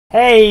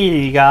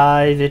Hey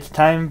guys, it's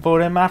time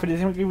for the map.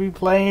 This we're going to be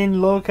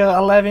playing Local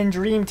 11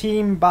 Dream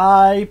Team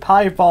by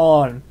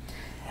Python.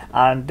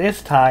 And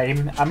this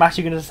time, I'm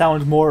actually going to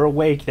sound more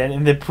awake than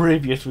in the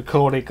previous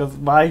recording, because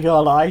my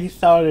god, I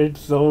sounded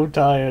so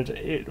tired,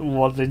 it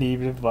wasn't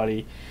even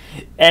funny.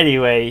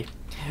 Anyway,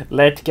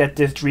 let's get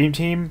this Dream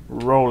Team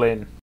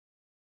rolling.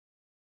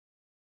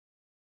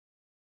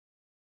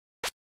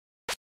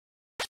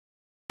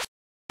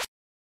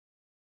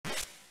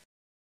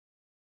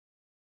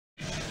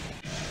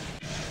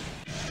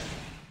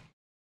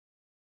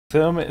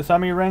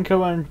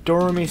 Sumireko and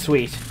Doremy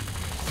Sweet.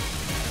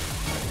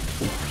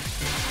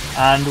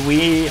 And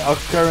we are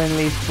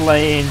currently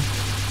playing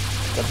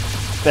the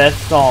best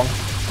song.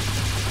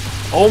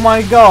 Oh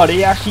my god,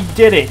 he actually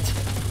did it!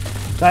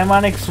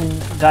 Dynamic.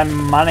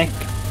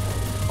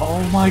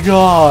 Oh my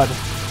god.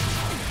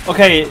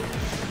 Okay,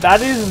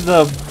 that is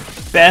the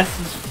best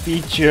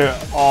feature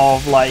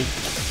of like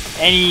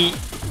any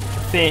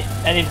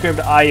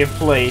script I have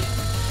played.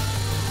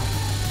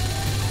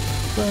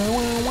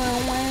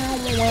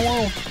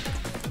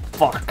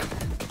 Fuck.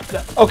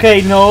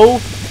 Okay, no.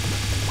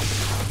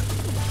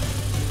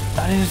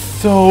 That is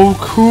so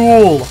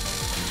cool.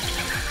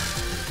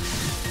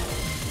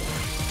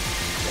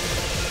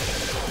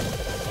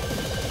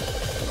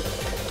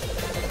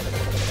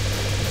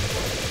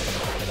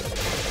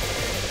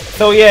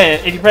 So yeah,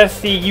 if you press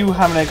C, you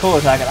having a cool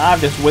attack, and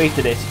I've just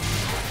wasted it.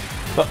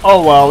 But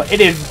oh well,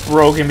 it is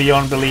broken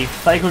beyond belief.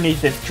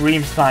 Psychokinesis,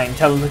 Dream Sign,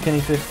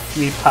 Telekinesis,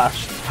 Sleep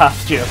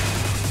Pasture.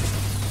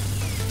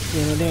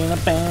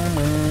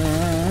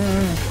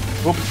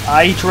 Oops,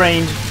 I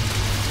trained.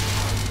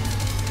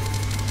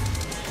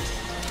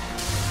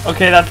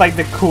 Okay, that's like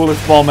the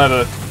coolest bomb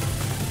ever.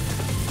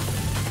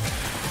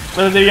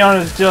 But to be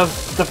honest,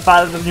 just the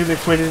fact that the music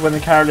switches when the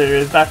character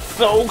is, that's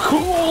so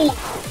cool!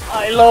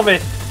 I love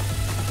it!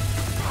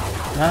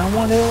 I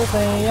want to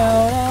stay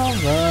out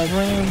of the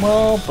dream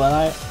world, but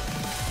I...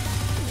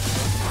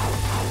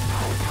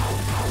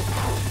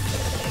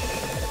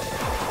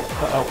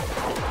 Uh-oh.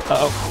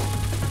 Uh-oh.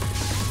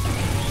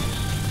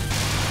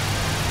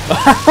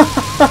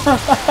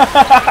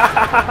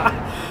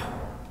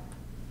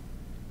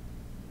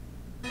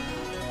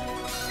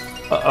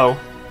 Uh-oh.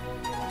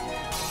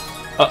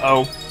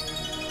 Uh-oh.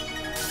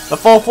 The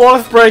fourth wall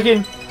is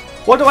breaking!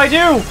 What do I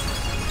do?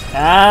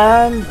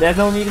 And there's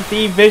no need to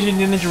see vision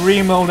in the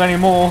dream mode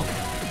anymore.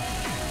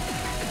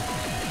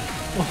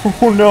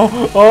 Oh no!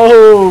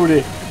 Oh!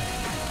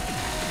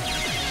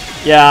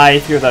 Yeah, I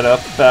screwed that up.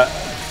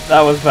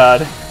 That was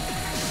bad.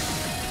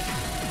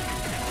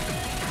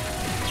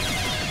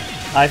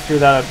 I screwed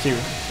that up too.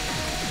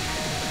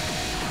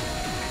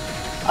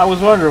 I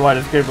was wondering why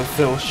this grid was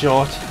so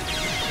short.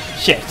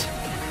 Shit.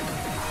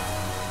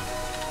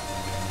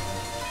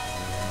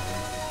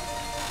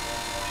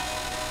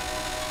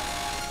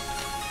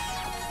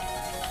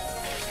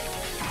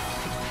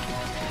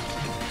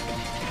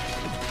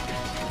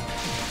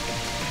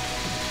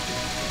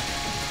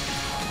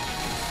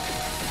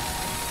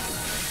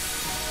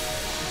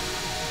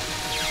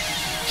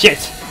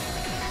 Shit.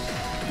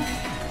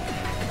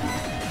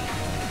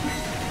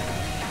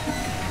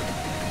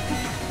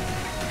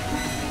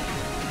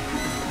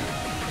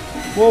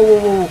 Whoa, whoa,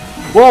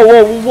 whoa,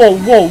 whoa, whoa,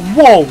 whoa,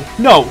 whoa, whoa,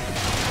 no!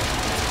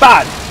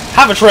 Bad!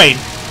 Have a train!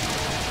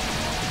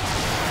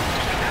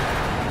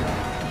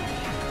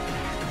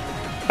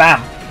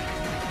 Bam!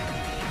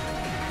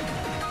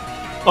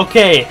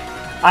 Okay,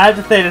 I have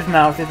to say this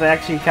now since I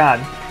actually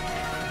can.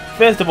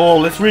 First of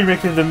all, this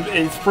remix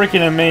is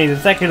freaking amazing.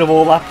 Second of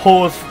all, that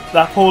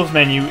pause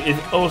menu is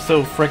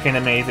also freaking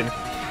amazing.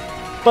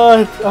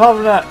 But other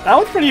than that, that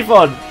was pretty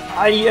fun.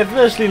 I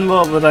especially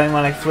love the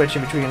dynamic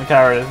switching between the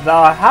characters.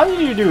 Now, how did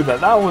you do that?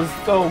 That was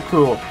so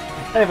cool.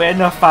 Anyway,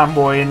 enough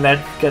fanboying.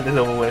 Let's get this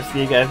over with.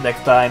 See you guys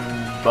next time.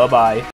 Bye bye.